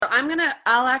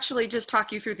I'll actually just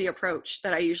talk you through the approach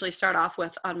that I usually start off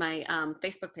with on my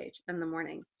Facebook page in the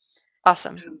morning.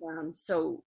 Awesome. And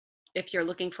so if you're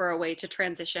looking for a way to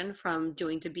transition from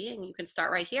doing to being, you can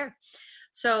start right here.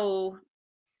 So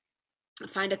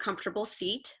find a comfortable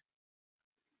seat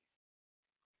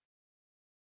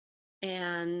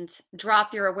and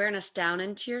drop your awareness down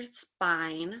into your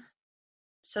spine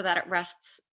so that it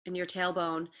rests in your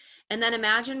tailbone. And then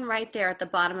imagine right there at the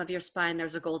bottom of your spine,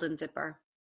 there's a golden zipper.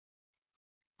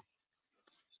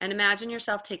 And imagine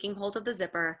yourself taking hold of the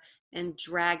zipper and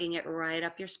dragging it right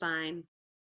up your spine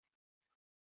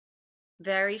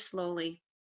very slowly.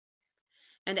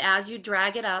 And as you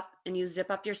drag it up and you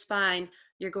zip up your spine,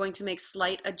 you're going to make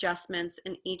slight adjustments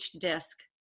in each disc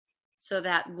so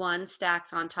that one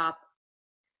stacks on top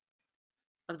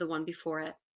of the one before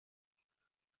it.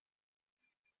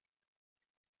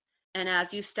 And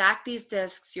as you stack these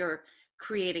discs, you're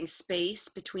creating space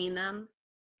between them,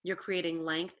 you're creating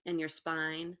length in your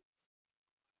spine,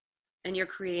 and you're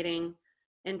creating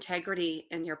integrity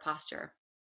in your posture.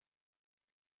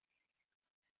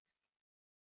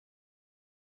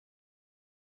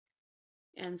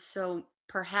 And so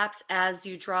perhaps as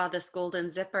you draw this golden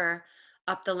zipper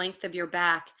up the length of your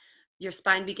back, your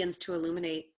spine begins to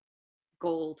illuminate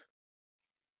gold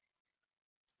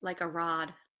like a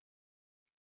rod,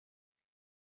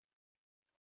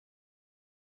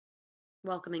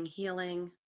 welcoming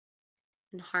healing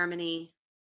and harmony.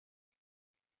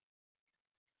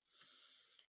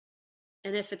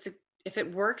 And if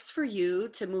it works for you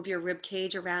to move your rib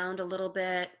cage around a little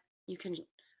bit, you can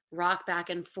rock back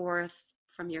and forth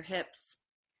from your hips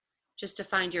just to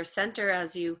find your center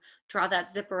as you draw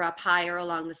that zipper up higher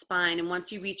along the spine. And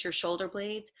once you reach your shoulder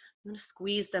blades, I'm going to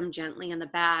squeeze them gently in the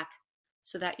back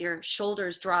so that your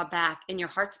shoulders draw back and your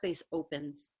heart space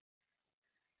opens.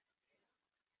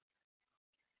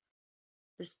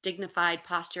 This dignified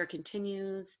posture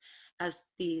continues as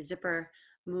the zipper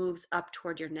moves up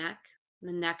toward your neck.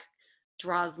 The neck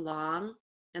draws long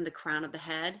and the crown of the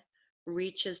head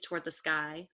reaches toward the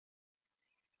sky.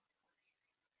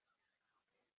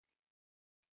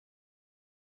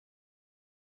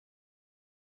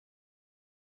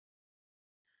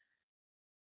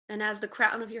 And as the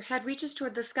crown of your head reaches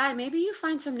toward the sky, maybe you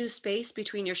find some new space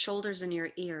between your shoulders and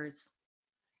your ears.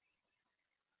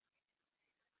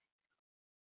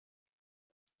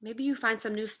 Maybe you find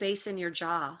some new space in your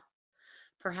jaw.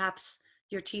 Perhaps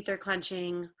your teeth are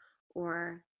clenching,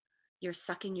 or you're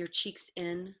sucking your cheeks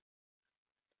in,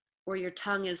 or your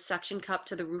tongue is suction cupped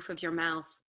to the roof of your mouth.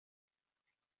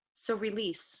 So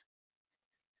release.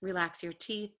 Relax your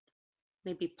teeth,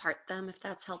 maybe part them if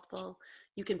that's helpful.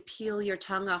 You can peel your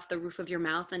tongue off the roof of your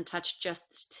mouth and touch just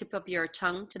the tip of your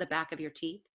tongue to the back of your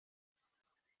teeth.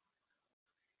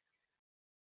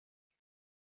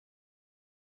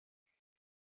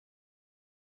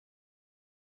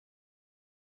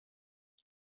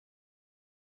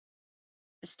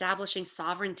 Establishing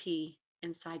sovereignty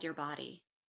inside your body.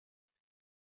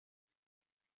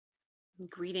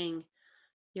 Greeting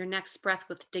your next breath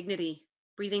with dignity,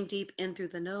 breathing deep in through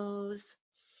the nose,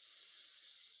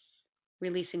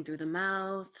 releasing through the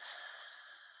mouth.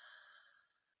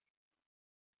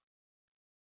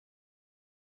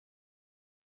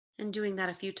 And doing that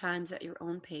a few times at your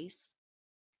own pace.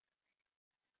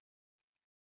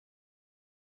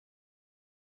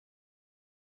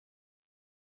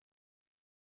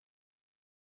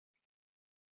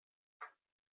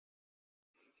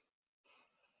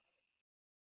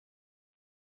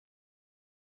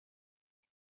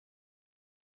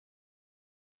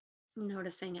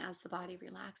 Noticing as the body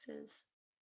relaxes,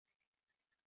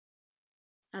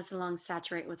 as the lungs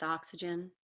saturate with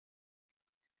oxygen.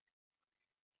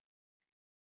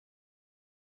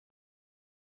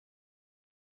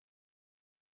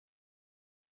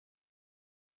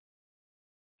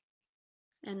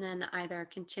 And then either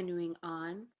continuing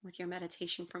on with your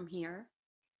meditation from here,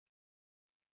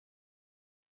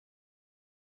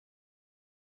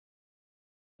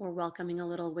 or welcoming a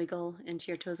little wiggle into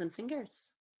your toes and fingers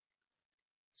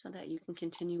so that you can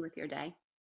continue with your day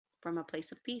from a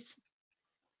place of peace.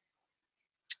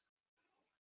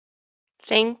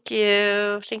 Thank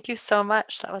you. Thank you so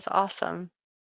much. That was awesome.